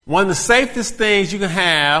One of the safest things you can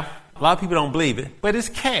have, a lot of people don't believe it, but it's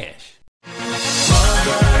cash.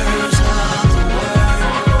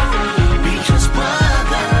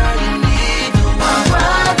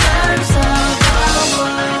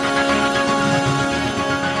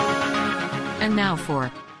 And now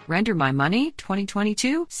for Render My Money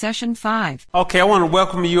 2022, Session 5. Okay, I want to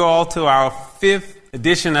welcome you all to our 5th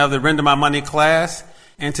edition of the Render My Money class.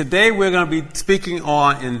 And today we're going to be speaking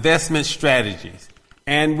on investment strategies.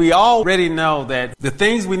 And we already know that the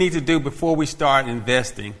things we need to do before we start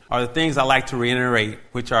investing are the things I like to reiterate,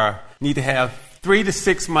 which are need to have 3 to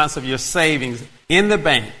 6 months of your savings in the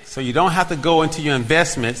bank so you don't have to go into your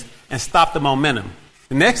investments and stop the momentum.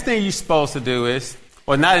 The next thing you're supposed to do is,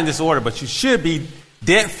 well, not in this order, but you should be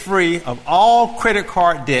debt-free of all credit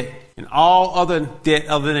card debt and all other debt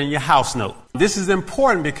other than your house note. This is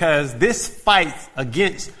important because this fights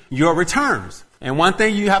against your returns. And one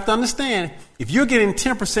thing you have to understand, if you're getting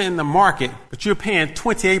 10% in the market, but you're paying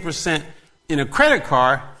 28% in a credit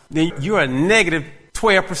card, then you're a negative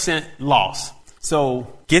 12% loss.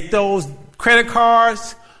 So get those credit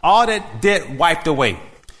cards, all that debt wiped away.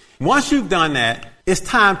 Once you've done that, it's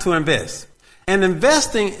time to invest. And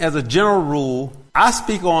investing as a general rule, I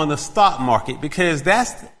speak on the stock market because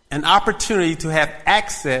that's an opportunity to have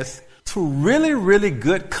access to really, really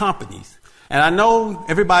good companies. And I know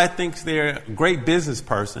everybody thinks they're a great business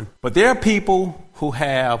person, but there are people who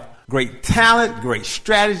have great talent, great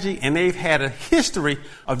strategy, and they've had a history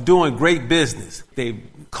of doing great business. They've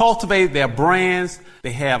cultivated their brands.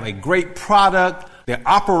 They have a great product. Their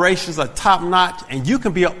operations are top notch, and you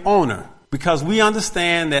can be an owner because we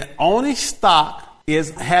understand that owning stock is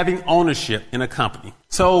having ownership in a company.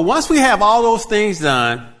 So once we have all those things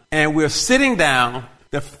done and we're sitting down,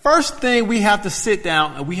 the first thing we have to sit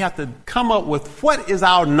down and we have to come up with what is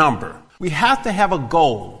our number. We have to have a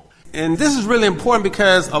goal. And this is really important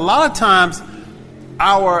because a lot of times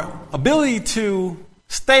our ability to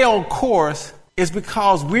stay on course is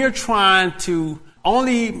because we're trying to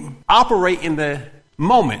only operate in the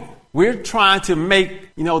moment. We're trying to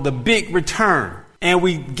make, the big return. And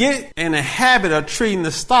we get in a habit of treating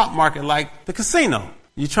the stock market like the casino.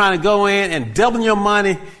 You're trying to go in and doubling your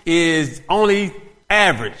money is only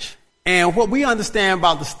average. And what we understand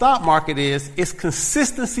about the stock market is it's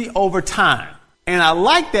consistency over time. And I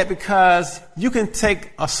like that because you can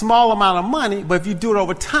take a small amount of money, but if you do it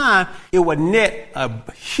over time, it would net a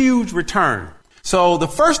huge return. So the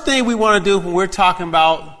first thing we want to do when we're talking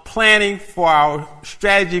about planning for our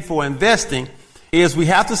strategy for investing is we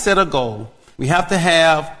have to set a goal. We have to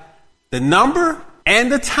have the number and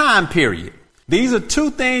the time period. These are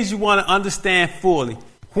two things you want to understand fully.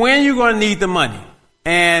 When you're going to need the money.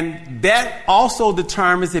 And that also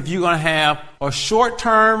determines if you're going to have a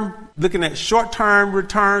short-term, looking at short-term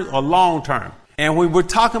returns or long-term. And when we're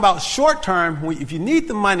talking about short-term, if you need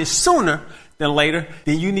the money sooner than later,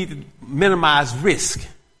 then you need to minimize risk.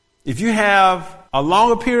 If you have a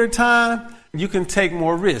longer period of time, you can take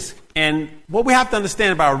more risk. And what we have to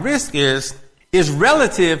understand about risk is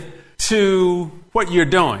relative to what you're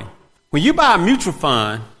doing. When you buy a mutual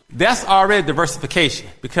fund, that's already diversification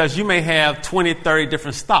because you may have 20, 30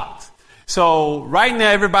 different stocks. So right now,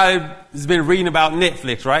 everybody has been reading about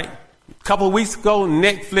Netflix, right? A couple of weeks ago,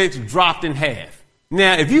 Netflix dropped in half.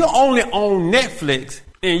 Now, if you only own Netflix,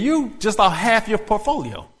 then you just lost half your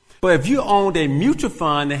portfolio. But if you owned a mutual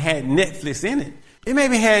fund that had Netflix in it, it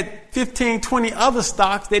maybe had 15, 20 other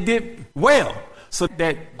stocks that did well. So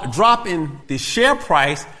that drop in the share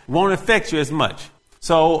price won't affect you as much.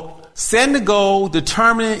 So setting the goal,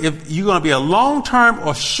 determining if you're going to be a long-term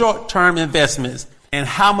or short-term investments and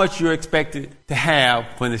how much you're expected to have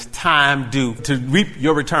when it's time due to reap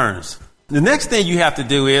your returns. The next thing you have to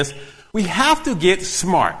do is we have to get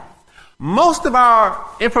smart. Most of our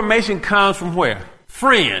information comes from where?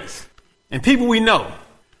 Friends and people we know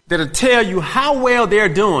that'll tell you how well they're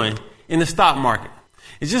doing in the stock market.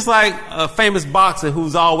 It's just like a famous boxer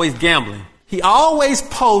who's always gambling. He always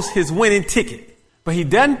posts his winning ticket, but he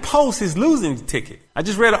doesn't post his losing ticket. I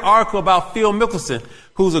just read an article about Phil Mickelson,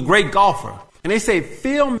 who's a great golfer. And they say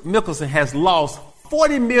Phil Mickelson has lost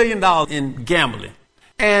 $40 million in gambling.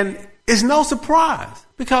 And it's no surprise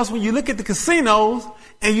because when you look at the casinos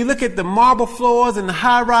and you look at the marble floors and the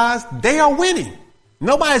high rise, they are winning.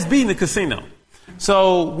 Nobody's beating the casino.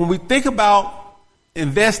 So when we think about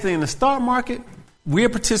investing in the stock market, we're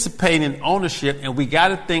participating in ownership, and we got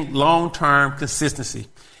to think long-term consistency.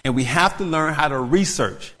 And we have to learn how to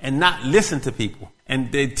research and not listen to people.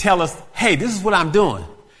 And they tell us, hey, this is what I'm doing.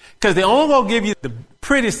 Because they're only going to give you the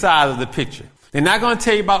pretty side of the picture. They're not going to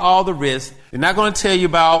tell you about all the risks. They're not going to tell you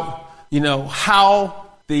about, how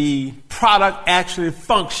the product actually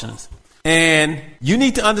functions. And you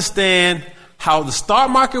need to understand how the stock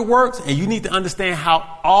market works, and you need to understand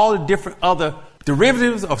how all the different other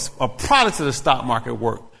derivatives of products of the stock market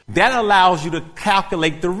work. That allows you to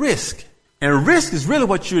calculate the risk. And risk is really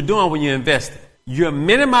what you're doing when you're investing. You're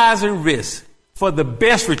minimizing risk for the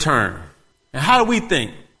best return. And how do we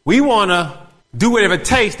think? We want to do whatever it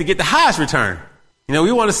takes to get the highest return.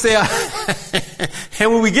 We want to sell.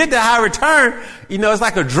 And when we get the high return, it's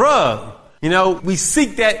like a drug. We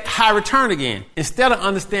seek that high return again. Instead of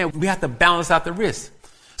understanding, we have to balance out the risk.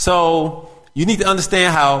 So you need to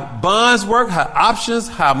understand how bonds work, how options,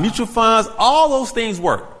 how mutual funds, all those things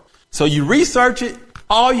work. So you research it.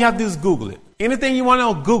 All you have to do is Google it. Anything you want to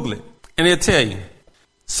know, Google it, and it'll tell you.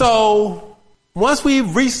 So once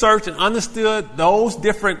we've researched and understood those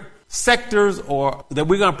different sectors or that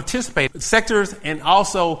we're going to participate, sectors and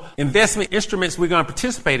also investment instruments we're going to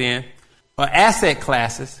participate in, or asset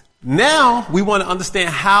classes, now we want to understand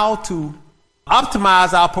how to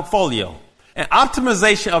optimize our portfolio. And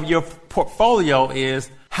optimization of your portfolio is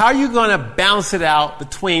how you're going to balance it out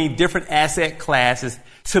between different asset classes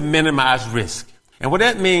to minimize risk. And what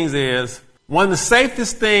that means is one of the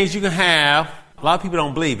safest things you can have, a lot of people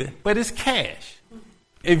don't believe it, but it's cash.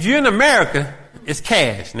 If you're in America, it's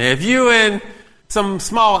cash. Now, if you're in some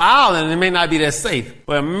small island, it may not be that safe.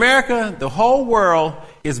 But America, the whole world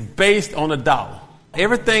is based on the dollar.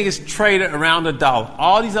 Everything is traded around the dollar.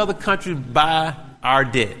 All these other countries buy our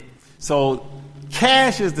debt. So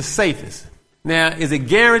cash is the safest. Now, is it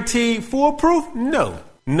guaranteed foolproof? No,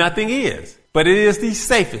 nothing is. But it is the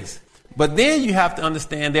safest. But then you have to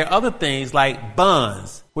understand there are other things like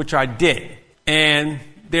bonds, which are debt. And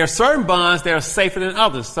there are certain bonds that are safer than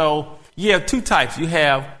others. So you have two types. You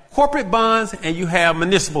have corporate bonds and you have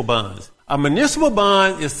municipal bonds. A municipal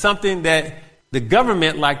bond is something that the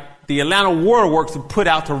government, like the Atlanta Water Works, will put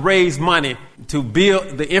out to raise money to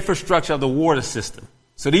build the infrastructure of the water system.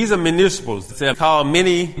 So these are municipals. They're called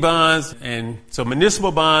mini bonds. And so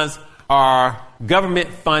municipal bonds are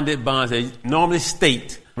government-funded bonds. They're normally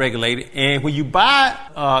state regulated. And when you buy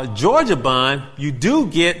a Georgia bond, you do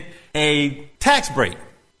get a tax break.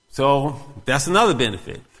 So that's another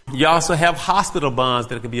benefit. You also have hospital bonds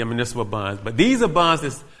that could be a municipal bonds. But these are bonds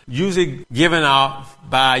that's usually given out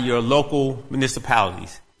by your local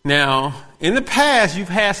municipalities. Now, in the past, you've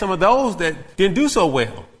had some of those that didn't do so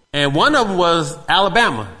well. And one of them was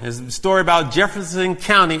Alabama. There's a story about Jefferson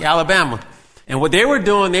County, Alabama. And what they were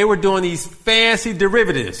doing these fancy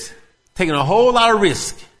derivatives, taking a whole lot of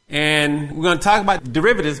risk. And we're going to talk about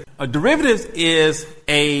derivatives. A derivative is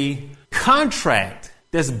a contract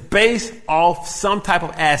that's based off some type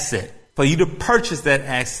of asset for you to purchase that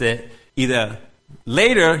asset either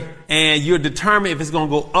later, and you're determined if it's going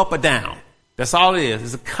to go up or down. That's all it is.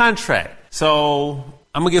 It's a contract. So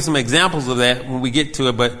I'm going to give some examples of that when we get to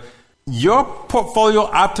it. But your portfolio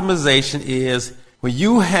optimization is when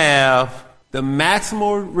you have the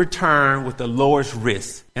maximal return with the lowest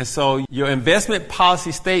risk. And so your investment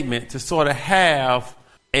policy statement to sort of have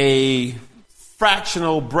a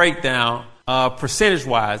fractional breakdown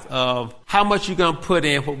percentage-wise of how much you're going to put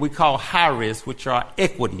in what we call high risk, which are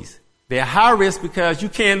equities. They're high risk because you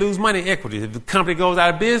can't lose money in equities. If the company goes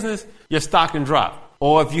out of business, your stock can drop.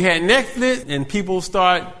 Or if you had Netflix and people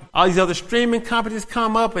start, all these other streaming companies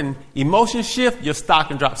come up and emotion shift, your stock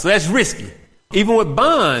can drop. So that's risky. Even with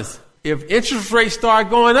bonds, if interest rates start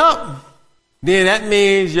going up, then that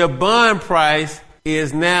means your bond price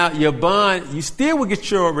is now your bond. You still will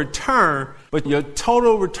get your return, but your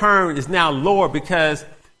total return is now lower because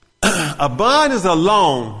a bond is a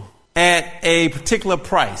loan at a particular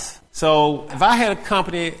price. So if I had a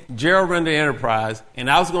company, Gerald Enterprise, and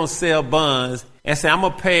I was going to sell bonds and say, I'm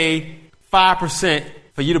going to pay 5%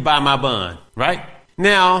 for you to buy my bond, right?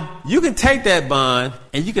 Now, you can take that bond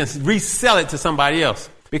and you can resell it to somebody else.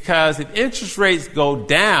 Because if interest rates go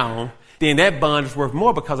down, then that bond is worth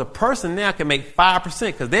more because a person now can make 5%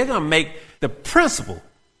 because they're going to make the principal.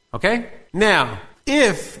 Okay? Now,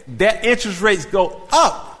 if that interest rates go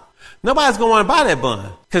up, nobody's going to want to buy that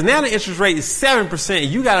bond because now the interest rate is 7% and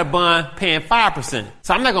you got a bond paying 5%.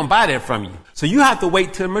 So I'm not going to buy that from you. So you have to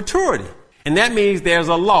wait till maturity. And that means there's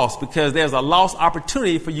a loss because there's a lost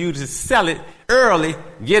opportunity for you to sell it early,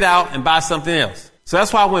 get out, and buy something else. So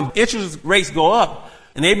that's why when interest rates go up,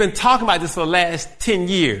 and they've been talking about this for the last 10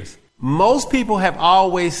 years, most people have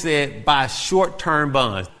always said buy short-term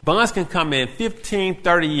bonds. Bonds can come in 15,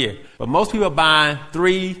 30 years, but most people are buying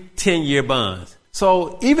 3, 10-year bonds.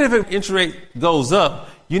 So even if an interest rate goes up,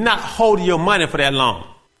 you're not holding your money for that long.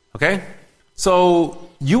 Okay? So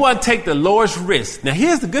you want to take the lowest risk. Now,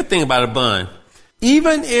 here's the good thing about a bond.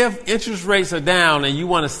 Even if interest rates are down and you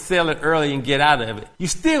want to sell it early and get out of it, you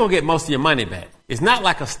still going to get most of your money back. It's not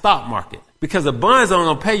like a stock market because the bonds aren't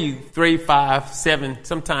going to pay you 3, 5, 7,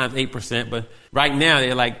 sometimes 8%, but right now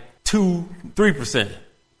they're like 2, 3%.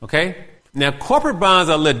 Okay? Now, corporate bonds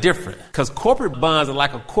are a little different because corporate bonds are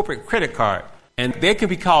like a corporate credit card, and they can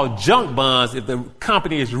be called junk bonds if the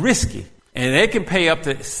company is risky, and they can pay up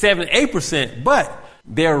to 7, 8%, but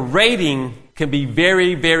their rating can be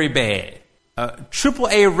very, very bad. A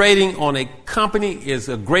AAA rating on a company is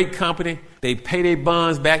a great company. They pay their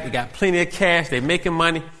bonds back. They got plenty of cash. They're making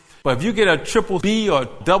money. But if you get a triple B or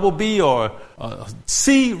double B or a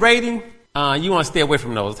C rating, you want to stay away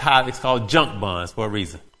from those. It's called junk bonds for a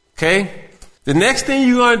reason. Okay? The next thing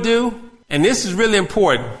you're going to do, and this is really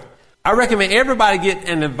important, I recommend everybody get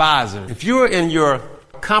an advisor. If you're in your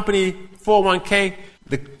company 401k,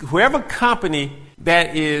 whoever company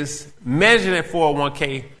that is measuring at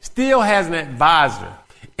 401k still has an advisor.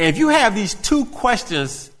 And if you have these 2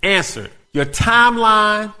 questions answered, your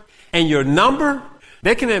timeline and your number,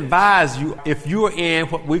 they can advise you if you're in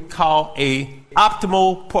what we call a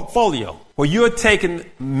optimal portfolio, where you're taking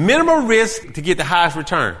minimal risk to get the highest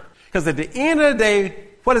return. Because at the end of the day,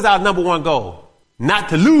 what is our number one goal? Not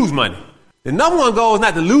to lose money. The number one goal is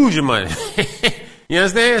not to lose your money. You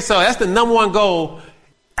understand? So that's the number one goal.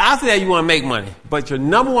 After that, you want to make money. But your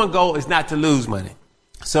number one goal is not to lose money.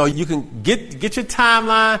 So you can get your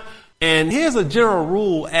timeline. And here's a general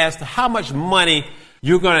rule as to how much money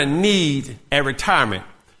you're going to need at retirement.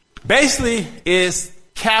 Basically, it's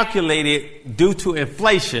calculated due to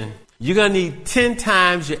inflation. You're going to need 10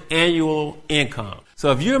 times your annual income.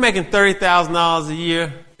 So if you're making $30,000 a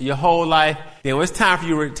year your whole life, then when it's time for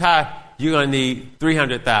you to retire, you're going to need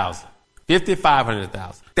 $300,000, $50,000,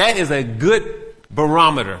 $500,000. That is a good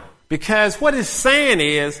barometer, because what it's saying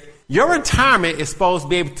is your retirement is supposed to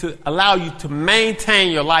be able to allow you to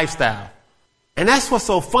maintain your lifestyle. And that's what's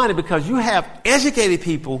so funny, because you have educated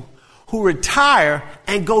people who retire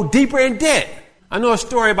and go deeper in debt. I know a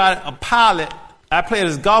story about a pilot. I played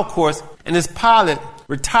this golf course, and this pilot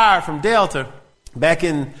retired from Delta back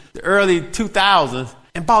in the early 2000s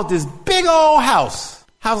and bought this big old house.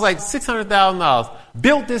 House like $600,000.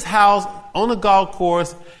 Built this house on the golf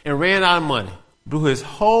course and ran out of money. Blew his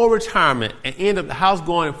whole retirement and ended up the house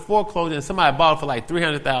going in foreclosure, and somebody bought it for like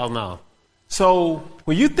 $300,000. So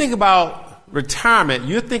when you think about retirement,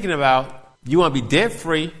 you're thinking about you want to be debt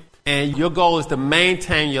free, and your goal is to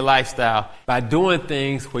maintain your lifestyle by doing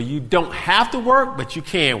things where you don't have to work, but you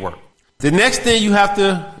can work. The next thing you have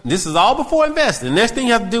to, this is all before investing, the next thing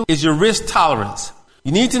you have to do is your risk tolerance.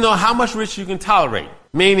 You need to know how much risk you can tolerate.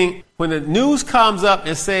 Meaning, when the news comes up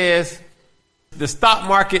and says the stock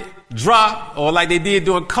market dropped, or like they did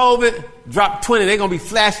during COVID, dropped 20, they're going to be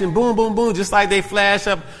flashing boom, boom, boom, just like they flash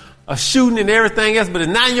up a shooting and everything else, but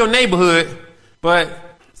it's not in your neighborhood.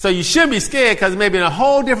 So you shouldn't be scared because it may be in a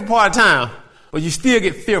whole different part of town, but you still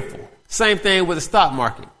get fearful. Same thing with the stock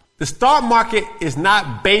market. The stock market is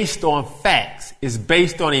not based on facts. It's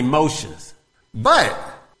based on emotions. But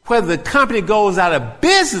whether the company goes out of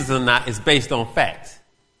business or not is based on facts.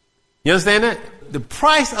 You understand that? The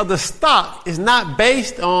price of the stock is not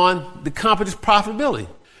based on the company's profitability.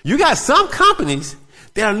 You got some companies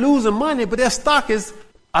that are losing money, but their stock is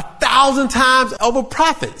 1,000 times over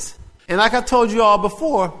profits. And like I told you all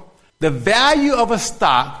before, the value of a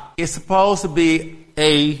stock is supposed to be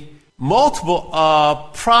a multiple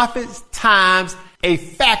of profits times a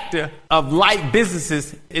factor of like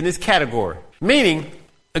businesses in this category. Meaning,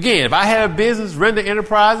 again, if I had a business, Render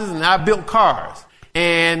Enterprises, and I built cars,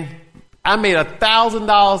 and I made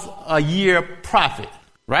 $1,000 a year profit,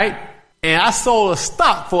 right? And I sold a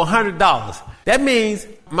stock for $100. That means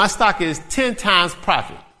my stock is 10 times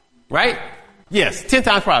profit, right? Yes, 10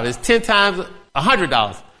 times profit. It's 10 times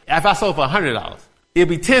 $100. If I sold for $100, it'd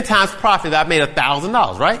be 10 times profit that I made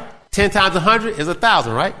 $1,000, right? 10 times 100 is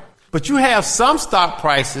 1,000, right? But you have some stock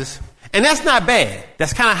prices, and that's not bad.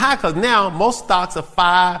 That's kind of high because now most stocks are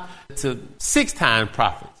 5 to 6 times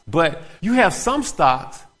profits. But you have some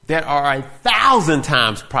stocks that are 1,000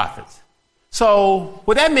 times profits. So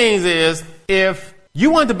what that means is if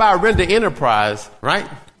you want to buy a Render Enterprise, right,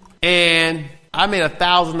 and I made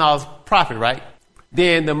 $1,000 profit, right,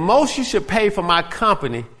 then the most you should pay for my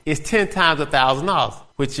company is 10 times $1,000,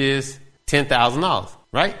 which is $10,000,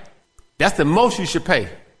 right? That's the most you should pay.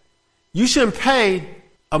 You shouldn't pay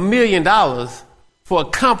 $1 million for a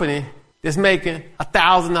company that's making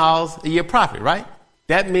 $1,000 a year profit, right?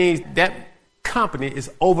 That means that company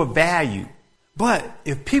is overvalued. But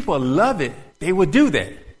if people love it, they would do that.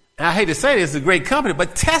 And I hate to say this, it's a great company,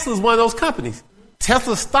 but Tesla's one of those companies.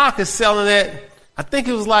 Tesla stock is selling at, I think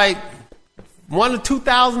it was like 1 or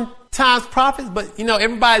 2,000 times profits, but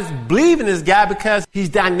everybody's believing this guy because he's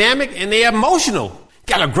dynamic and they're emotional.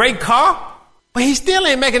 Got a great car, but he still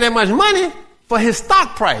ain't making that much money for his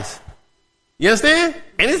stock price. You understand?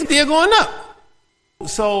 And it's still going up.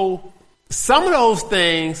 So some of those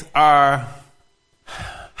things are,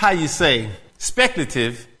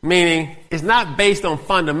 speculative, meaning it's not based on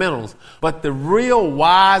fundamentals, but the real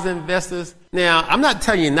wise investors. Now, I'm not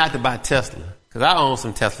telling you not to buy Tesla because I own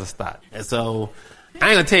some Tesla stock. And so I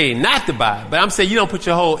ain't going to tell you not to buy it, but I'm saying you don't put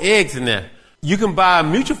your whole eggs in there. You can buy a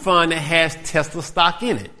mutual fund that has Tesla stock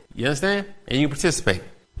in it. You understand? And you can participate.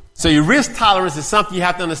 So your risk tolerance is something you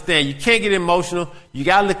have to understand. You can't get emotional. You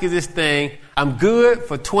got to look at this thing. I'm good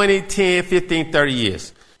for 20, 10, 15, 30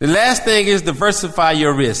 years. The last thing is diversify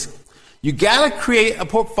your risk. You got to create a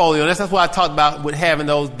portfolio. And that's what I talked about with having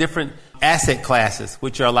those different asset classes,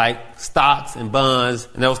 which are like stocks and bonds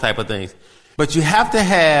and those type of things. But you have to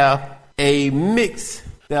have a mix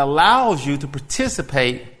that allows you to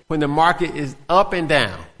participate when the market is up and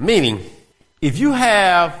down. Meaning, if you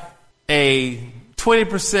have a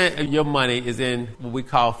 20% of your money is in what we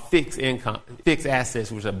call fixed income, fixed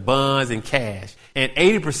assets, which are bonds and cash, and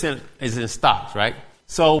 80% is in stocks, right?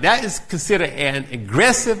 So that is considered an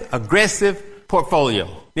aggressive portfolio.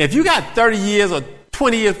 Now, if you got 30 years or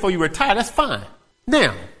 20 years before you retire, that's fine.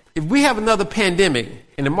 Now, if we have another pandemic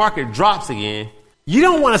and the market drops again, you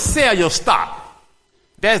don't want to sell your stock.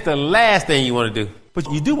 That's the last thing you want to do.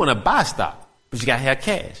 But you do want to buy stock, but you got to have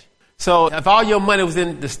cash. So if all your money was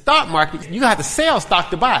in the stock market, you have to sell stock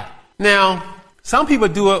to buy it. Now, some people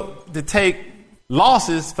do it to take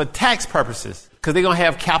losses for tax purposes because they're going to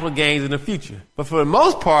have capital gains in the future. But for the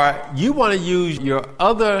most part, you want to use your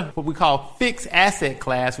other, what we call fixed asset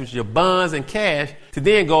class, which is your bonds and cash, to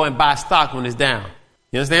then go and buy stock when it's down.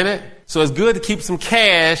 You understand that? So it's good to keep some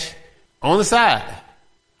cash on the side.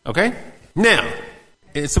 Okay? Now,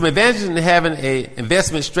 some advantages in having an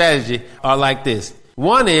investment strategy are like this.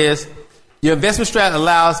 One is your investment strategy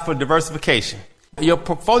allows for diversification. Your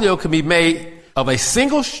portfolio can be made of a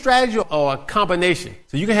single strategy or a combination.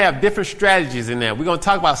 So you can have different strategies in there. We're going to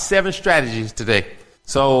talk about 7 strategies today.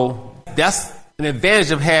 So that's an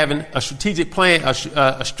advantage of having a strategic plan,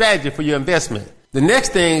 a strategy for your investment. The next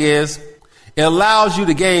thing is it allows you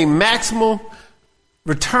to gain maximal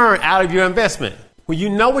return out of your investment. When you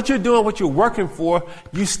know what you're doing, what you're working for,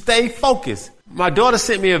 you stay focused. My daughter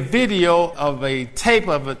sent me a video of a tape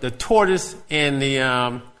of the tortoise and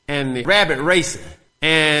the rabbit racing.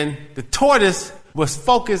 And the tortoise was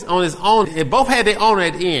focused on his owner. They both had their owner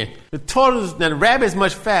at the end. Now the rabbit is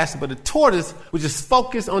much faster, but the tortoise was just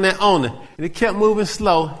focused on that owner. And it kept moving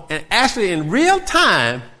slow. And actually in real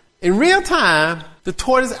time, the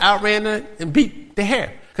tortoise outran her and beat the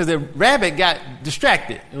hare. Because the rabbit got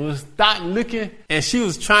distracted and was stopped looking, and she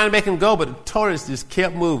was trying to make him go, but the tortoise just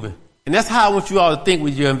kept moving. And that's how I want you all to think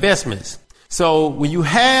with your investments. So when you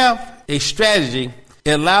have a strategy,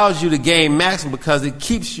 it allows you to gain maximum because it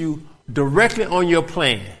keeps you directly on your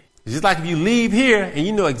plan. It's just like if you leave here and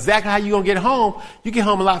you know exactly how you're going to get home, you get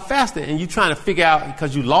home a lot faster and you're trying to figure out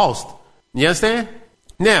because you lost. You understand?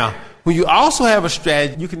 Now, when you also have a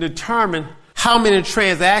strategy, you can determine how many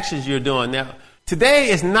transactions you're doing. Now, today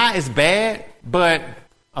it's not as bad, but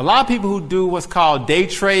a lot of people who do what's called day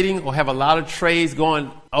trading or have a lot of trades going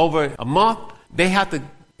over a month, they have to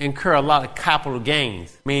incur a lot of capital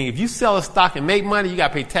gains. I mean, if you sell a stock and make money, you got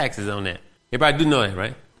to pay taxes on that. Everybody do know that,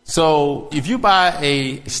 right? So if you buy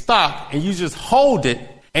a stock and you just hold it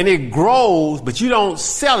and it grows, but you don't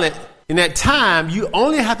sell it in that time, you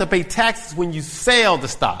only have to pay taxes when you sell the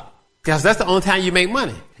stock because that's the only time you make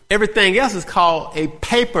money. Everything else is called a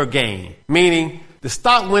paper gain, meaning the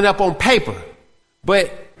stock went up on paper.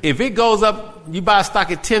 But if it goes up, you buy a stock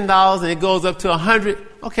at $10 and it goes up to $100,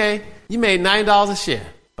 okay, you made $9 a share.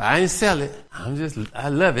 But I didn't sell it. I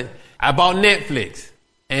love it. I bought Netflix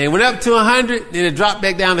and it went up to 100, then it dropped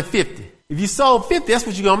back down to 50. If you sold 50, that's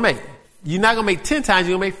what you're going to make. You're not going to make 10 times,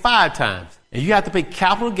 you're going to make 5 times. And you have to pay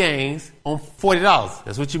capital gains on $40.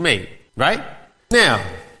 That's what you made, right? Now,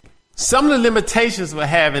 some of the limitations of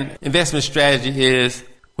having investment strategy is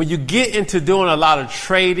when you get into doing a lot of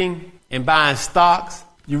trading and buying stocks,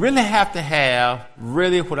 you really have to have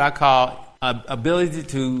really what I call ability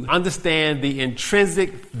to understand the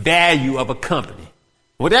intrinsic value of a company.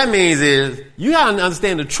 What that means is you got to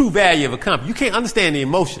understand the true value of a company. You can't understand the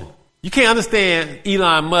emotion. You can't understand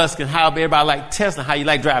Elon Musk and how everybody like Tesla, how you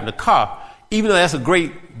like driving a car. Even though that's a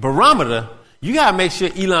great barometer, you got to make sure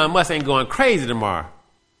Elon Musk ain't going crazy tomorrow.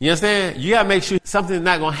 You understand? You got to make sure something's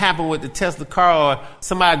not going to happen with the Tesla car or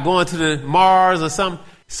somebody going to the Mars or something.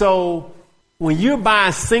 So when you're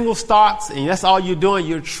buying single stocks and that's all you're doing,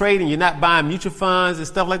 you're trading, you're not buying mutual funds and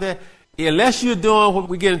stuff like that, unless you're doing what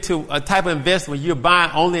we get into a type of investment where you're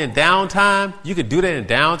buying only in downtime, you could do that in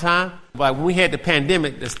downtime. Like when we had the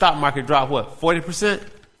pandemic, the stock market dropped, 40%?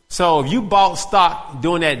 So if you bought stock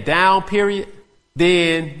during that down period,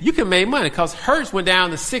 then you can make money because Hertz went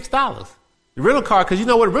down to $6. The rental car, because you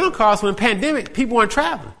know what rental cars, when the pandemic, people weren't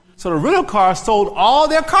traveling. So the rental cars sold all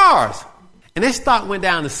their cars. And their stock went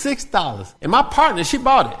down to $6. And my partner, she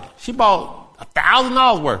bought it. She bought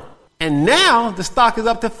 $1,000 worth. And now the stock is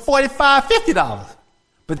up to $45, $50.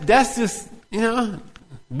 But that's just,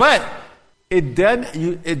 but it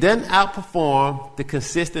doesn't outperform the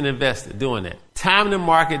consistent investor doing that. Time in the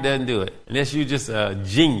market doesn't do it. Unless you're just a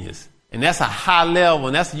genius. And that's a high level.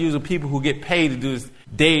 And that's usually people who get paid to do this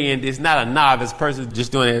day in. It's not a novice person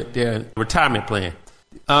just doing their retirement plan.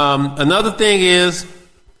 Another thing is,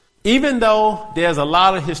 even though there's a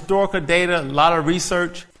lot of historical data, a lot of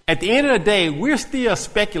research, at the end of the day, we're still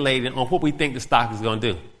speculating on what we think the stock is going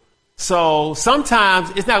to do. So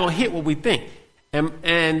sometimes it's not going to hit what we think.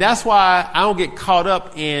 And that's why I don't get caught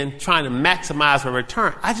up in trying to maximize my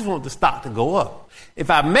return. I just want the stock to go up.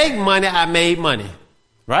 If I make money, I made money,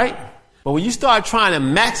 right? But when you start trying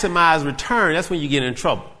to maximize return, that's when you get in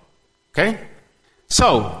trouble. Okay?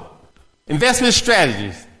 So, investment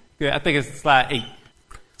strategies. I think it's slide 8.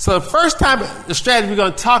 So the first type of strategy we're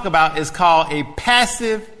going to talk about is called a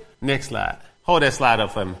passive. Next slide. Hold that slide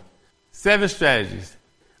up for me. 7 strategies.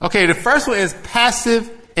 Okay, the first one is passive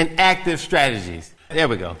and active strategies. There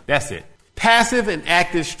we go. That's it. Passive and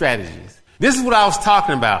active strategies. This is what I was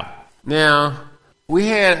talking about. Now, we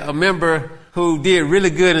had a member who did really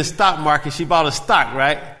good in the stock market. She bought a stock,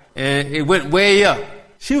 right? And it went way up.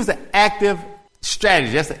 She was an active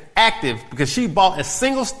strategy. That's an active because she bought a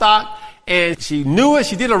single stock and she knew it.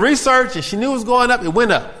 She did her research and she knew it was going up. It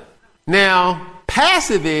went up. Now,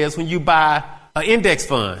 passive is when you buy an index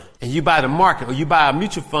fund and you buy the market or you buy a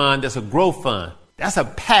mutual fund that's a growth fund. That's a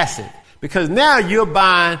passive because now you're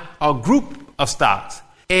buying a group of stocks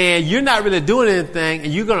and you're not really doing anything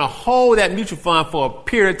and you're going to hold that mutual fund for a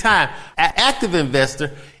period of time. An active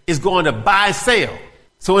investor is going to buy and sell.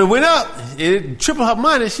 So when it went up, it tripled her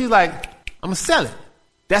money. She's like, I'm going to sell it.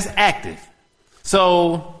 That's active.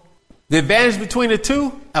 So the advantage between the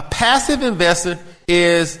two, a passive investor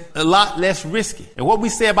is a lot less risky. And what we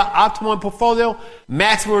say about optimal portfolio,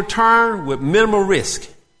 maximum return with minimal risk.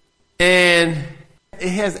 And it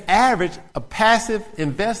has averaged, a passive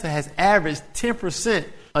investor has averaged 10%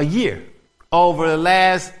 a year over the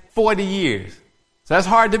last 40 years. So that's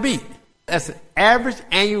hard to beat. That's an average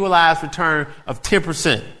annualized return of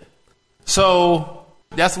 10%. So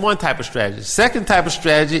that's one type of strategy. Second type of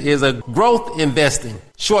strategy is a growth investing,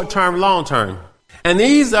 short-term, long-term. And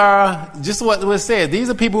these are just what was said. These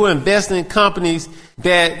are people who invest in companies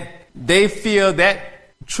that they feel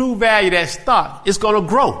that true value, that stock, is going to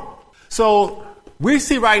grow. So we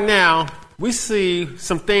see right now, we see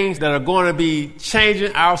some things that are going to be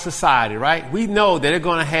changing our society, right? We know that they're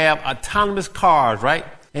going to have autonomous cars, right?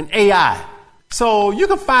 And AI. So you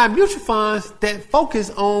can find mutual funds that focus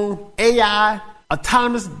on AI,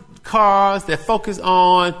 autonomous cars, that focus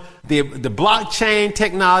on the blockchain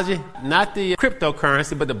technology, not the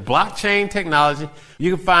cryptocurrency, but the blockchain technology.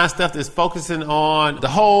 You can find stuff that's focusing on the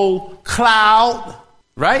whole cloud,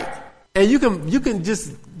 right? And you can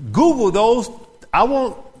just Google those. I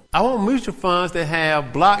want mutual funds that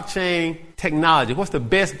have blockchain technology. What's the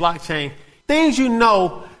best blockchain? Things you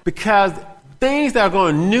know, because things that are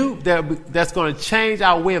going new, that's going to change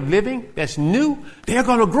our way of living, that's new, they're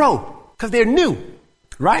going to grow because they're new,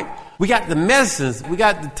 right? We got the medicines. We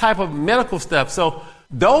got the type of medical stuff. So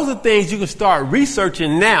those are things you can start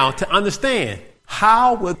researching now to understand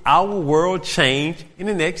how will our world change in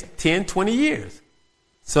the next 10, 20 years.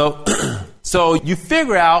 So you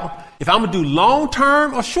figure out if I'm going to do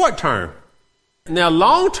long-term or short-term. Now,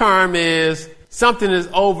 long-term is something that's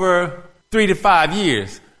over 3 to 5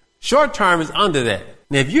 years. Short-term is under that.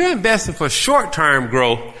 Now, if you're investing for short-term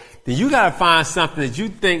growth, then you got to find something that you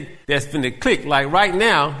think that's going to click. Like right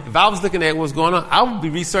now, if I was looking at what's going on, I would be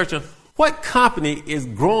researching what company is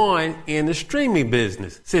growing in the streaming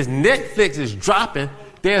business. Since Netflix is dropping,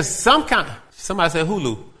 there's somebody said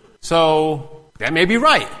Hulu. So that may be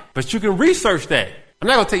right, but you can research that. I'm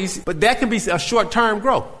not going to tell you, but that can be a short-term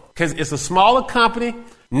growth because it's a smaller company.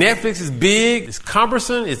 Netflix is big. It's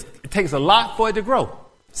cumbersome. It takes a lot for it to grow.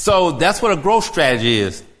 So that's what a growth strategy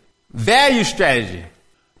is. Value strategy.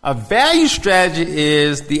 A value strategy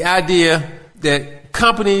is the idea that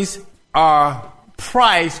companies are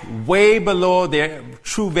priced way below their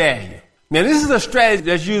true value. Now, this is a strategy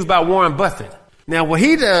that's used by Warren Buffett. Now, what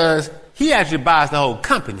he does, he actually buys the whole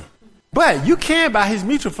company. But you can buy his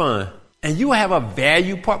mutual fund, and you will have a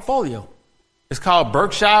value portfolio. It's called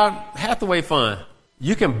Berkshire Hathaway Fund.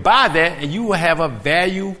 You can buy that, and you will have a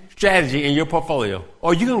value strategy in your portfolio.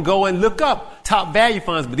 Or you can go and look up top value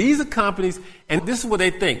funds. But these are companies, and this is what they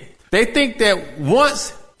think. They think that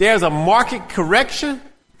once there's a market correction,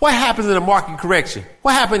 what happens in a market correction?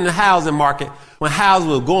 What happened in the housing market when houses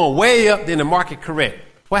were going way up, then the market correct?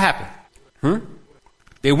 What happened?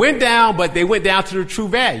 They went down, but they went down to the true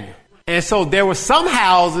value. And so there were some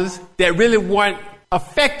houses that really weren't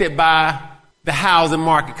affected by the housing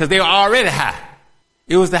market because they were already high.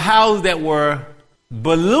 It was the houses that were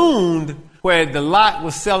ballooned where the lot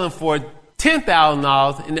was selling for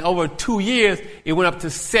 $10,000, and over 2 years, it went up to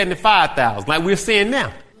 $75,000, like we're seeing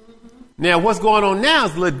now. Now, what's going on now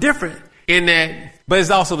is a little different in that, but it's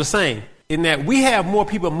also the same, in that we have more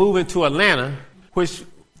people moving to Atlanta, which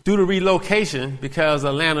due to relocation, because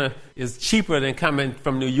Atlanta is cheaper than coming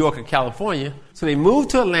from New York or California. So they move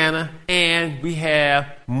to Atlanta, and we have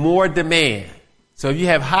more demand. So if you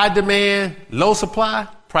have high demand, low supply,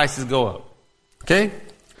 prices go up. Okay?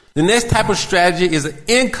 The next type of strategy is an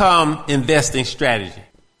income investing strategy.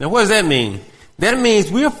 Now, what does that mean? That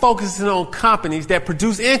means we're focusing on companies that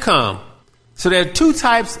produce income. So there are two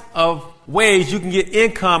types of ways you can get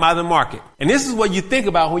income out of the market. And this is what you think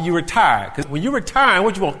about when you retire. Because when you're retiring,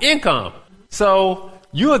 what you want? Income. So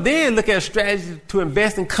you'll then look at a strategy to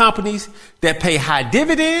invest in companies that pay high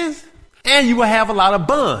dividends, and you will have a lot of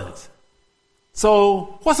bonds.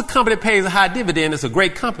 So what's a company that pays a high dividend that's a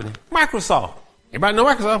great company? Microsoft. Everybody know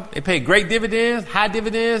Microsoft? They pay great dividends, high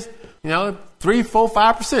dividends, 3, 4,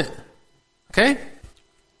 5%. Okay?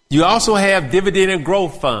 You also have dividend and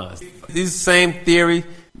growth funds. These same theory.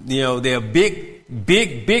 They're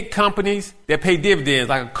big companies that pay dividends,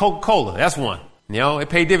 like a Coca-Cola. That's one. They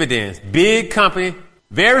pay dividends. Big company,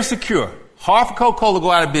 very secure. Hard for Coca-Cola to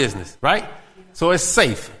go out of business, right? So it's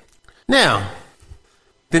safe. Now,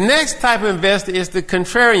 the next type of investor is the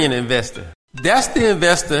contrarian investor. That's the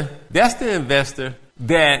investor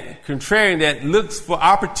that contrarian that looks for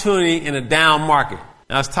opportunity in a down market.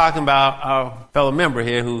 And I was talking about our fellow member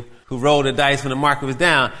here who rolled the dice when the market was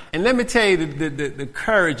down. And let me tell you the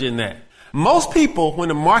courage in that. Most people, when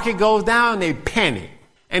the market goes down, they panic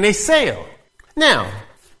and they sell. Now,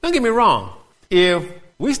 don't get me wrong. If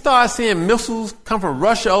we start seeing missiles come from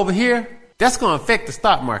Russia over here, that's going to affect the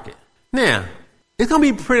stock market. Now, it's going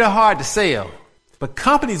to be pretty hard to sell. But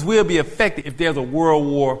companies will be affected if there's a World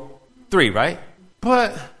War III, right?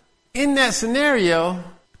 But in that scenario,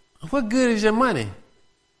 what good is your money?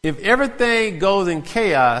 If everything goes in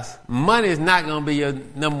chaos, money is not going to be your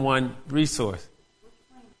number one resource.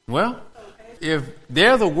 Well, if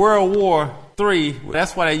there's a World War III,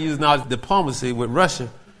 that's why they're using all diplomacy with Russia.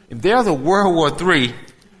 If there's a World War III,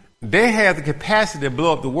 they have the capacity to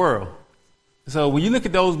blow up the world. So when you look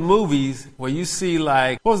at those movies where you see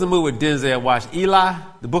what was the movie with Denzel watched? Eli,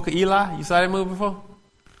 the Book of Eli? You saw that movie before?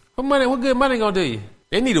 What good money going to do you?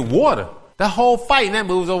 They needed water. That whole fight in that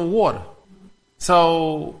movie was over water.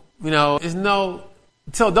 So,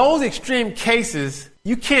 so those extreme cases,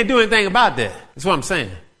 you can't do anything about that. That's what I'm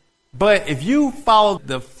saying. But if you follow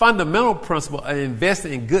the fundamental principle of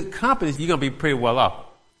investing in good companies, you're going to be pretty well off.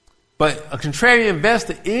 But a contrarian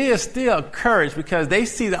investor is still encouraged because they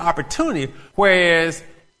see the opportunity. Whereas,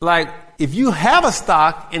 if you have a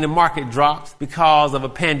stock and the market drops because of a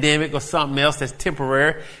pandemic or something else that's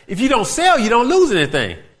temporary, if you don't sell, you don't lose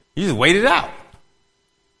anything. You just wait it out.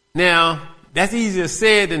 Now, that's easier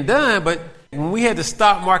said than done, but when we had the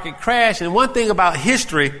stock market crash, and one thing about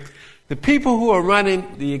history, the people who are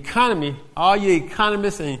running the economy, all your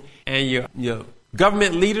economists and your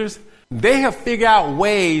government leaders, they have figured out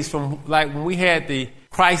ways from when we had the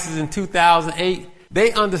crisis in 2008,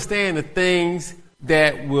 they understand the things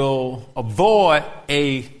that will avoid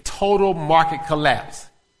a total market collapse.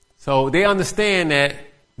 So they understand that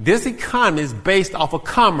this economy is based off of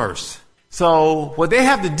commerce. So what they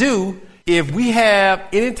have to do, if we have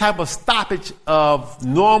any type of stoppage of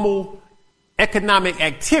normal economic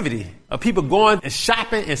activity, of people going and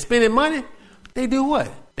shopping and spending money, they do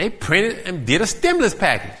what? They printed and did a stimulus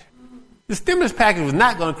package. The stimulus package was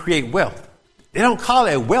not going to create wealth. They don't call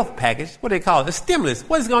it a wealth package. What do they call it? A stimulus.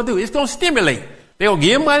 What is it going to do? It's going to stimulate. They're going to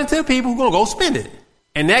give money to the people who are going to go spend it.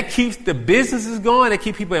 And that keeps the businesses going. That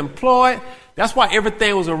keeps people employed. That's why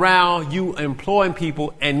everything was around you employing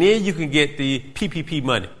people, and then you can get the PPP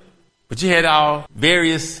money. But you had our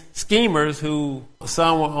various schemers who,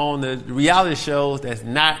 some were on the reality shows that's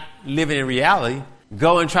not living in reality,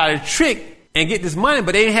 go and try to trick and get this money,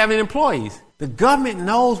 but they didn't have any employees. The government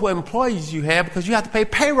knows what employees you have because you have to pay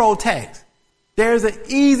payroll tax. there's an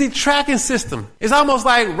easy tracking system. It's almost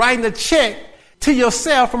like writing a check to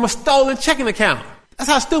yourself from a stolen checking account. That's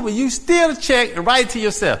how stupid. You steal a check and write it to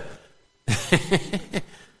yourself.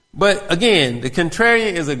 But again, the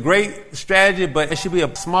contrarian is a great strategy, but it should be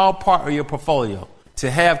a small part of your portfolio to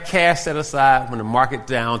have cash set aside when the market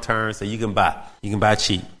downturns so you can buy. You can buy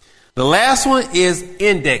cheap. The last one is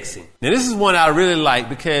indexing. Now, this is one I really like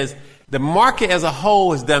because the market as a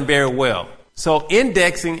whole has done very well. So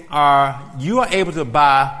indexing you are able to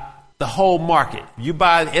buy the whole market. You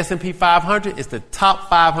buy the S&P 500, it's the top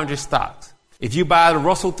 500 stocks. If you buy the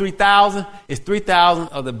Russell 3000, it's 3,000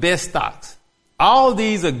 of the best stocks. All of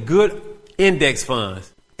these are good index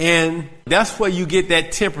funds. And that's where you get that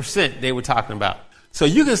 10% they were talking about. So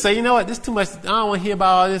you can say, you know what, this is too much. I don't want to hear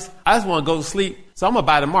about all this. I just want to go to sleep. So I'm going to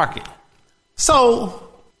buy the market. So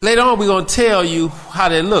later on, we're going to tell you how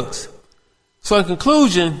that looks. So in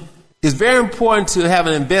conclusion, it's very important to have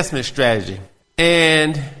an investment strategy.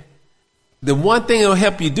 And the one thing it'll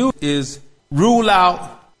help you do is rule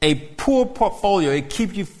out a poor portfolio. It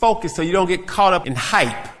keeps you focused so you don't get caught up in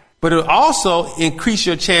hype. But it'll also increase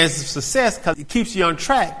your chances of success because it keeps you on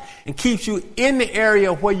track and keeps you in the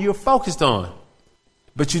area where you're focused on.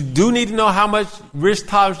 But you do need to know how much risk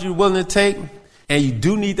tolerance you're willing to take, and you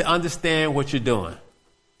do need to understand what you're doing.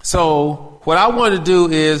 So what I want to do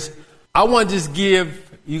is I want to just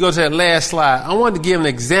give, you go to that last slide, I want to give an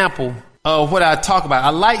example of what I talk about. I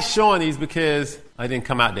like showing these because I didn't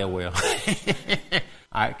come out that well.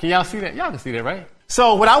 All right, can y'all see that? Y'all can see that, right?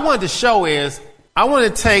 So what I wanted to show is I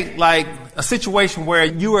want to take like a situation where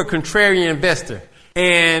you were a contrarian investor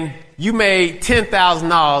and you made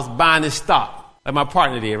 $10,000 buying this stock, like my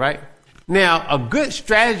partner did, right? Now, a good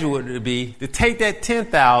strategy would be to take that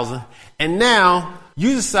 $10,000 and now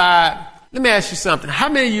you decide, let me ask you something. How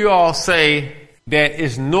many of you all say that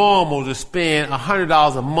it's normal to spend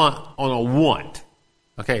 $100 a month on a want?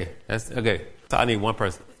 Okay, that's okay. So I need one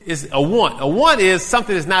person. It's a want. A want is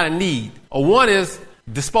something that's not a need. A want is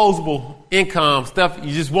disposable income, stuff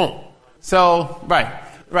you just want. So,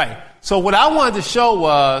 right. So what I wanted to show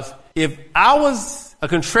was if I was a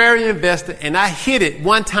contrarian investor and I hit it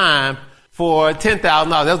one time for $10,000, that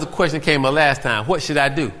was the question that came up last time. What should I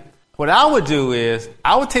do? What I would do is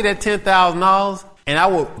I would take that $10,000 and I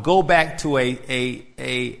would go back to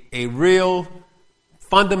a real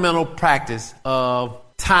fundamental practice of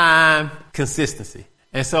time consistency.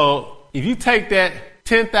 And so if you take that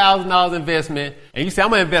 $10,000 investment and you say, I'm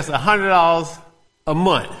going to invest $100 a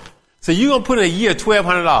month. So you're going to put in a year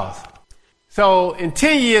 $1,200. So in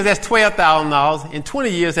 10 years, that's $12,000. In 20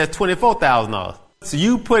 years, that's $24,000. So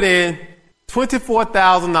you put in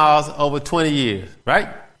 $24,000 over 20 years, right?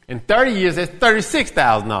 In 30 years, that's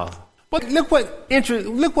 $36,000. But look what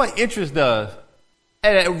interest does.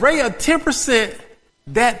 At a rate of 10%,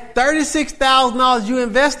 that $36,000 you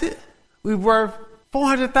invested, we worth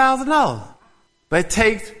 $400,000. But it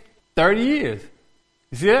takes 30 years.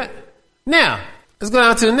 You see that? Now, let's go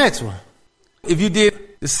down to the next one. If you did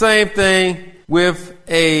the same thing with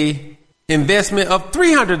a investment of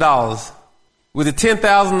 $300 with the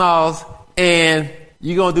 $10,000 and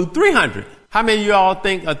you're going to do $300. How many of you all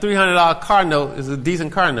think a $300 car note is a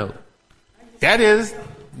decent car note? That is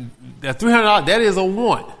 $300. That is a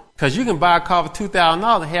want because you can buy a car for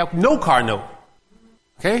 $2,000 and have no car note.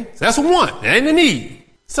 Okay, so that's a want. That ain't a need.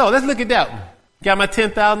 So let's look at that one. Got my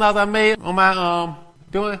 $10,000 I made on my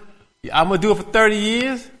doing. I'm gonna do it for 30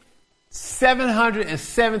 years.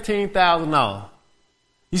 $717,000.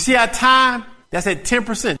 You see our time? That's at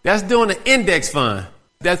 10%. That's doing an index fund.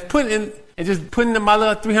 That's putting in and just putting in my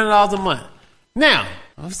little $300 a month. Now,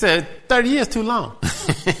 I said 30 years too long.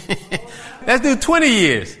 Let's do 20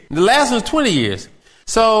 years. The last one's 20 years.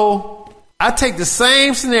 So I take the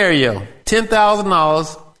same scenario,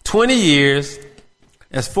 $10,000, 20 years.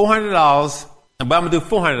 That's $400. But I'm going to do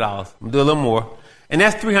 $400. I'm going to do a little more. And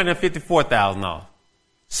that's $354,000.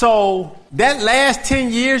 So that last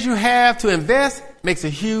 10 years you have to invest makes a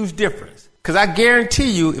huge difference. Because I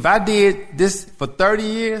guarantee you, if I did this for 30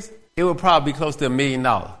 years, it would probably be close to $1 million.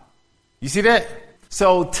 You see that?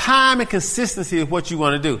 So time and consistency is what you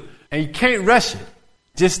want to do. And you can't rush it.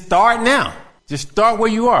 Just start now. Just start where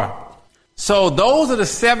you are. So those are the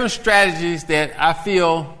 7 strategies that I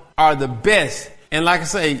feel are the best. And like I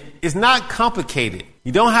say, it's not complicated.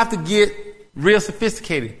 You don't have to get real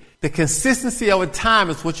sophisticated. The consistency over time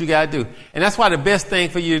is what you got to do. And that's why the best thing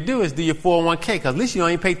for you to do is do your 401k, because at least you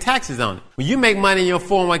don't even pay taxes on it. When you make money in your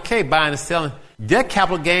 401k, buying and selling, that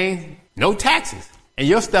capital gain, no taxes. And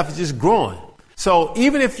your stuff is just growing. So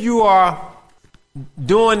even if you are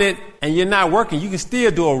doing it and you're not working, you can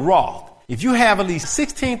still do a Roth. If you have at least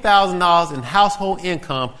 $16,000 in household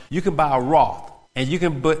income, you can buy a Roth. and you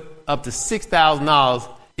can put up to $6,000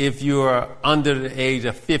 if you're under the age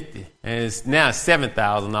of 50. And it's now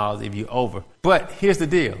 $7,000 if you're over. But here's the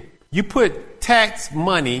deal. You put tax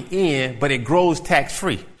money in, but it grows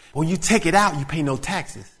tax-free. When you take it out, you pay no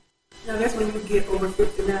taxes. Now that's when you get over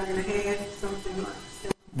 59 and a half, something like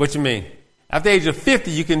that. What you mean? After the age of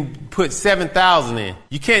 50, you can put $7,000 in.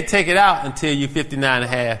 You can't take it out until you're 59 and a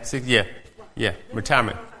half, 60, yeah,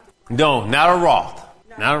 retirement. No, not a Roth.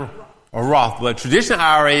 Not a Roth, but a traditional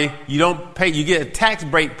IRA, you don't pay, you get a tax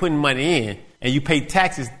break putting money in, and you pay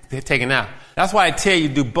taxes taken out. That's why I tell you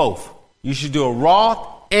to do both. You should do a Roth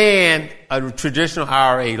and a traditional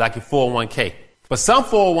IRA, like your 401k. But some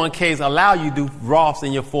 401ks allow you to do Roths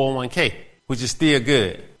in your 401k, which is still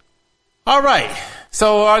good. All right.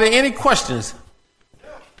 So are there any questions?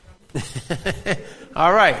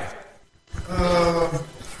 All right. All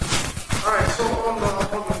right. So on the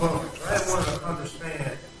bonds, I want to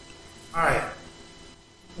understand. All right.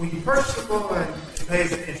 When you purchase a bond, it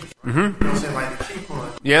pays an interest. Mm-hmm. You know what I'm saying? Like the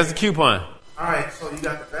coupon. Yeah, it's a coupon. All right. So you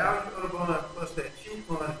got the value of the bond plus that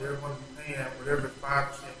coupon they're going to be paying, whatever 5%,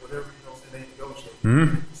 whatever they negotiate.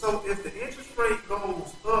 Mm-hmm. So if the interest rate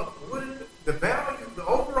goes up, wouldn't the value, the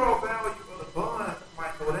overall value of the bond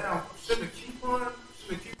might go down? Shouldn't the coupon?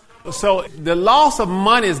 So the loss of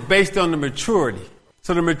money is based on the maturity.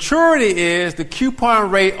 So the maturity is the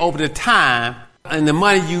coupon rate over the time and the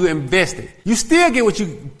money you invested. You still get what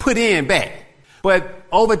you put in back. But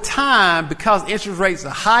over time, because interest rates are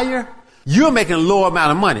higher, you're making a lower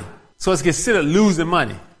amount of money. So it's considered losing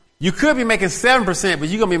money. You could be making 7%, but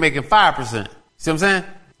you're going to be making 5%. See what I'm saying?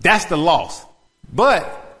 That's the loss.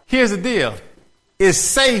 But here's the deal. It's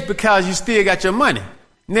safe because you still got your money.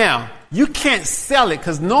 Now, you can't sell it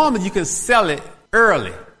because normally you can sell it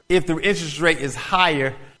early if the interest rate is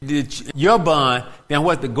higher, your bond, than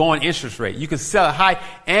what the going interest rate. You can sell it high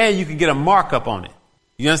and you can get a markup on it.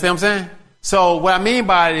 You understand what I'm saying? So what I mean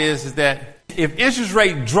by it is that if interest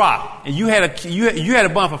rate dropped and you had a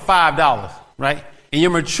bond for $5, right? And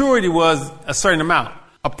your maturity was a certain amount.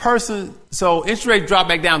 So interest rate dropped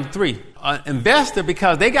back down to 3. An investor,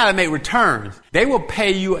 because they got to make returns, they will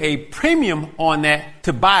pay you a premium on that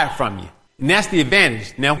to buy it from you. And that's the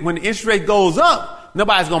advantage. Now, when the interest rate goes up,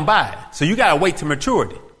 nobody's going to buy it. So you got to wait to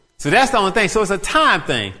maturity. So that's the only thing. So it's a time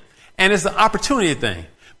thing and it's an opportunity thing.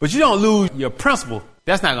 But you don't lose your principal.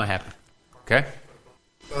 That's not going to happen. Okay?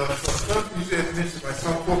 So some you said mentioned like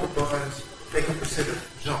some corporate bonds, they can consider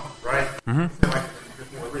junk, right? Mm-hmm. Like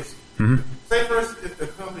it's more risky. Mm-hmm. Say first, if the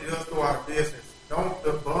company does go out of business, don't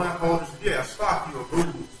the bond holders, stock you will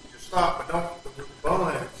lose your stock, but don't the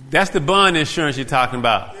bond. That's the bond insurance you're talking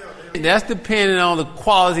about. Yeah. That's depending on the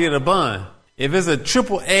quality of the bond. If it's a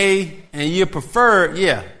AAA and you're preferred,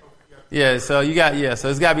 yeah. So so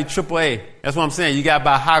it's got to be AAA. That's what I'm saying. You got to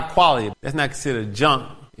buy high quality. That's not considered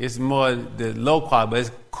junk. It's more the low quality,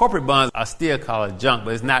 but corporate bonds I still call it junk,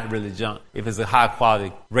 but it's not really junk if it's a high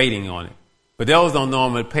quality rating on it. But those don't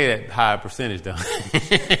normally pay that higher percentage though.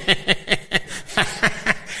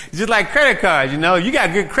 Just like credit cards, if you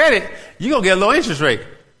got good credit, you're going to get a low interest rate.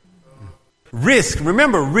 Risk.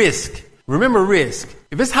 Remember risk.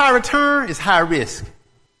 If it's high return, it's high risk.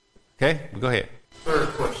 Okay? Go ahead. Third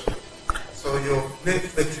question. So your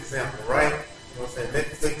Netflix example, right? You know what I'm saying?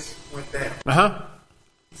 Netflix went down. Uh-huh.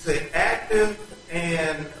 You say active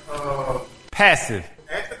and passive.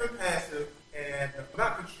 Active and passive and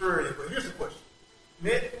not contrarian, but here's the question.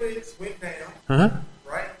 Netflix went down,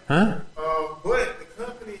 right? But the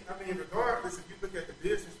company, regardless, if you look at the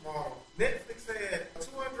business model, Netflix had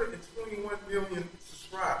 221 million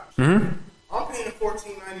subscribers. Mm-hmm. I'm paying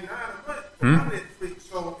 $14.99 a month for my Netflix.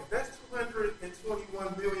 So if that's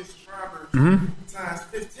 221 million subscribers times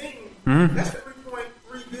 15, that's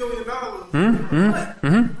 $3.3 billion a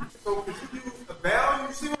month. So could you use a value?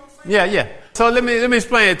 You see what I'm saying? Yeah. So let me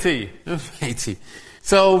explain it to you.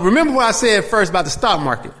 So remember what I said first about the stock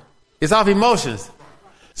market. It's off emotions.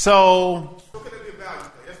 So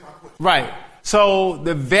right. So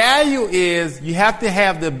the value is you have to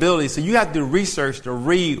have the ability. So you have to research to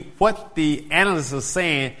read what the analysts are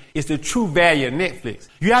saying is the true value of Netflix.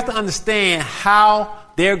 You have to understand how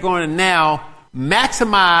they're going to now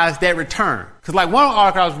maximize that return. Because like one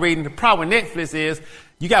article I was reading, the problem with Netflix is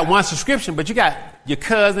you got one subscription, but you got your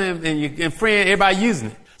cousin and your friend, everybody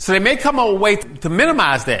using it. So they may come up with a way to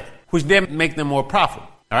minimize that, which then make them more profitable.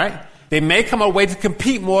 All right. They may come up with a way to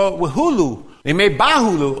compete more with Hulu. They may buy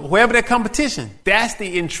Hulu, whoever their competition. That's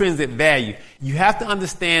the intrinsic value. You have to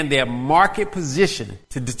understand their market position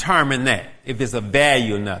to determine that, if it's a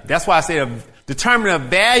value or not. That's why I say to determine a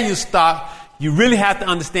value stock, you really have to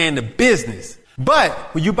understand the business. But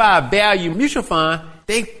when you buy a value mutual fund,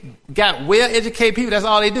 They got well-educated people. That's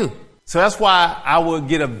all they do. So that's why I would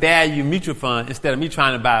get a value mutual fund instead of me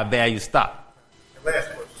trying to buy a value stock. Last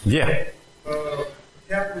question. Yeah.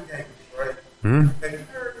 Capital gains, right? Mm-hmm. Have you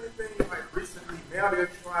heard anything like recently? Now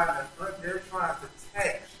they're trying to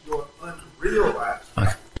tax your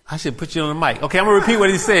unrealized. I should put you on the mic. Okay, I'm going to repeat what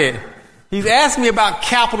he said. He's asking me about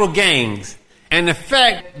capital gains and the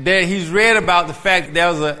fact that he's read about the fact there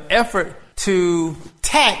was an effort to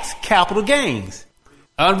tax capital gains.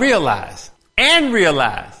 Unrealized and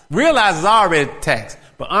realized. Realized is already taxed,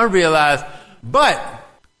 but unrealized. But,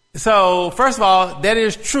 so first of all, that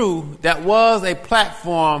is true. That was a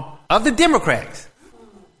platform of the Democrats.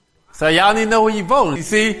 So y'all need to know when you're voting. You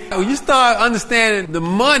see, when you start understanding the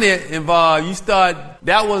money involved,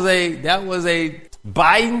 that was a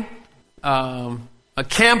Biden, a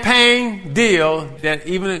campaign deal that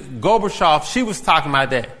even Gorbachev, she was talking about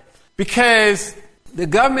that. Because the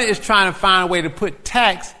government is trying to find a way to put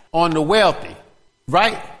tax on the wealthy,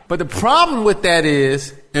 right? But the problem with that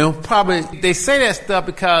is, and probably they say that stuff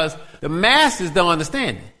because the masses don't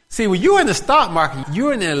understand it. See, when you're in the stock market,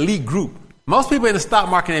 you're in an elite group. Most people in the stock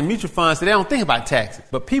market and mutual funds, so they don't think about taxes.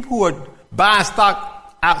 But people who are buying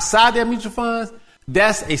stock outside their mutual funds,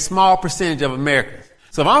 that's a small percentage of Americans.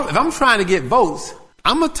 So if I'm trying to get votes,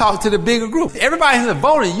 I'm going to talk to the bigger group. Everybody's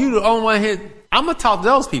voting, you the only one here. I'm going to talk to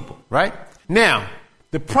those people, right? Now,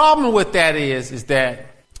 the problem with that is that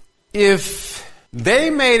if they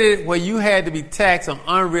made it where you had to be taxed on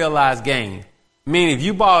unrealized gain, meaning if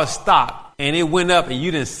you bought a stock and it went up and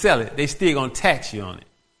you didn't sell it, they still going to tax you on it,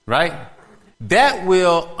 right? That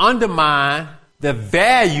will undermine the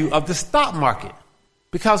value of the stock market.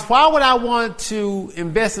 Because why would I want to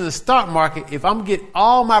invest in the stock market if I'm going to get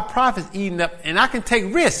all my profits eaten up and I can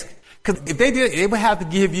take risk? Because if they did, they would have to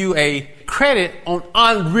give you a credit on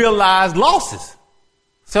unrealized losses.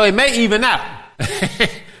 So it may even out. You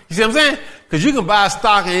see what I'm saying? Because you can buy a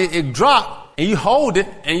stock and it drop and you hold it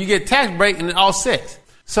and you get tax break and it offsets.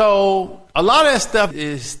 So a lot of that stuff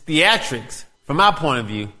is theatrics from my point of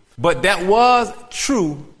view. But that was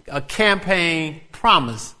true, a campaign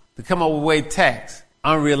promise to come up with a way to tax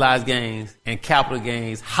unrealized gains and capital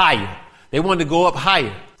gains higher. They wanted to go up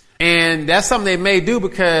higher. And that's something they may do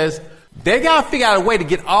because they got to figure out a way to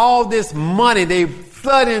get all this money they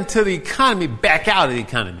flood into the economy back out of the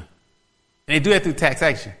economy. And they do that through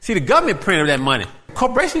taxation. See, the government printed that money.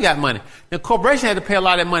 Corporation got money. The corporation had to pay a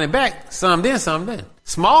lot of that money back. Some did, some didn't.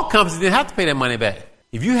 Small companies didn't have to pay that money back.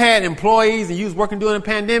 If you had employees and you was working during the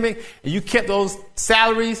pandemic and you kept those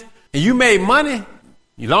salaries and you made money,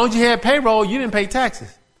 as long as you had payroll, you didn't pay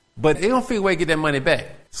taxes. But they don't figure a way to get that money back.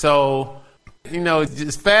 So,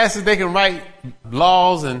 as fast as they can write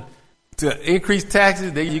laws and to increase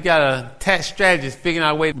taxes, you got a tax strategist figuring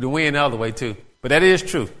out a way to win the other way too. But that is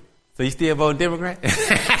true. So you still voting Democrat?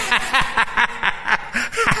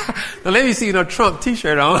 Now let me see Trump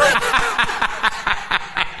t-shirt on.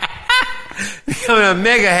 Becoming a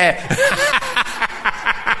mega hat.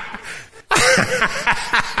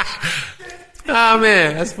 Oh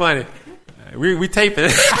man, that's funny. We taping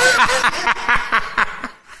it.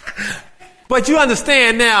 But you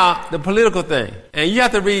understand now the political thing. And you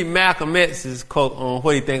have to read Malcolm X's quote on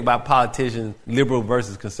what he thinks about politicians, liberal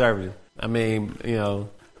versus conservative. I mean,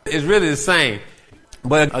 it's really the same.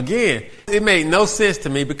 But again, it made no sense to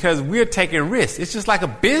me because we're taking risks. It's just like a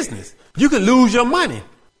business. You can lose your money.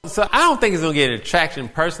 So I don't think it's going to get traction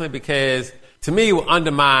personally because to me it will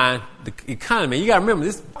undermine the economy. You got to remember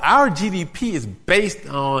this, our GDP is based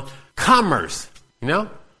on commerce,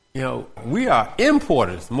 we are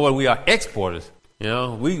importers more than we are exporters.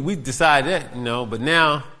 We decide that, but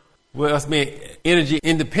now we're us being energy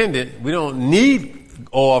independent. We don't need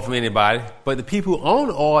oil from anybody, but the people who own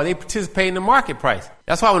the oil, they participate in the market price.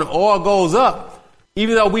 That's why when the oil goes up,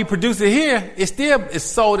 even though we produce it here, it still is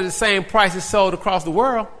sold at the same price it's sold across the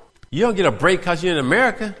world. You don't get a break because you're in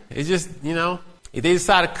America. It's just, if they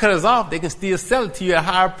decide to cut us off, they can still sell it to you at a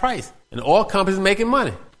higher price. And the oil companies making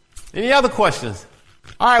money. Any other questions?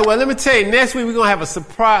 All right, well, let me tell you, next week we're going to have a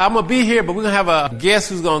surprise. I'm going to be here, but we're going to have a guest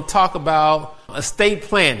who's going to talk about estate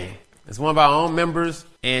planning. It's one of our own members,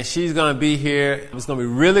 and she's going to be here. It's going to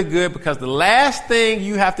be really good because the last thing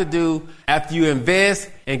you have to do after you invest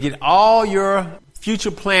and get all your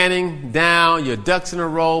future planning down, your ducks in a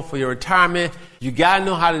row for your retirement, you got to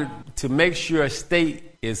know how to make sure your estate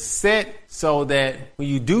is set so that when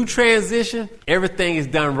you do transition, everything is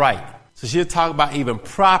done right. So she'll talk about even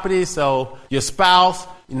property. So your spouse,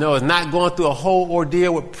 is not going through a whole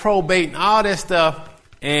ordeal with probate and all that stuff.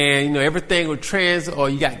 And, everything will or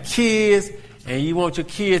you got kids and you want your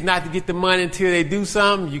kids not to get the money until they do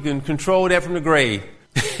something. You can control that from the grave.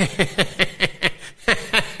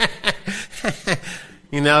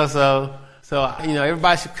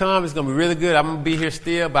 Everybody should come. It's going to be really good. I'm going to be here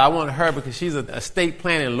still, but I want her because she's a estate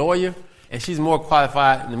planning lawyer, and she's more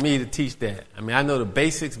qualified than me to teach that. I mean, I know the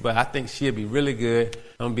basics, but I think she'll be really good.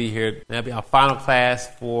 I'm going to be here. That'll be our final class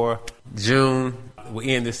for June. We'll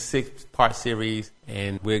end this 6-part series,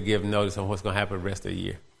 and we'll give notice on what's going to happen the rest of the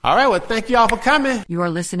year. All right, well, thank you all for coming. You are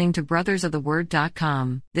listening to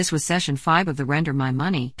brothersoftheword.com. This was session 5 of the Render My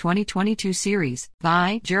Money 2022 series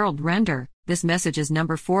by Gerald Render. This message is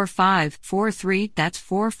number 4543. That's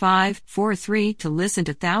 4543. To listen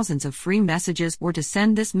to thousands of free messages or to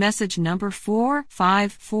send this message number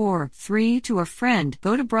 4543 to a friend,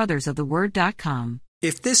 go to brothersoftheword.com.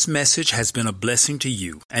 If this message has been a blessing to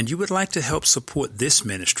you and you would like to help support this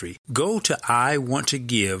ministry, go to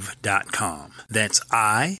iwanttogive.com. That's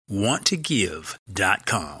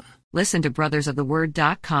iwanttogive.com. Listen to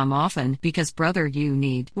brothersoftheword.com often because, brother, you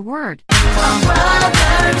need the word.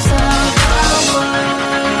 Brothers of the Word.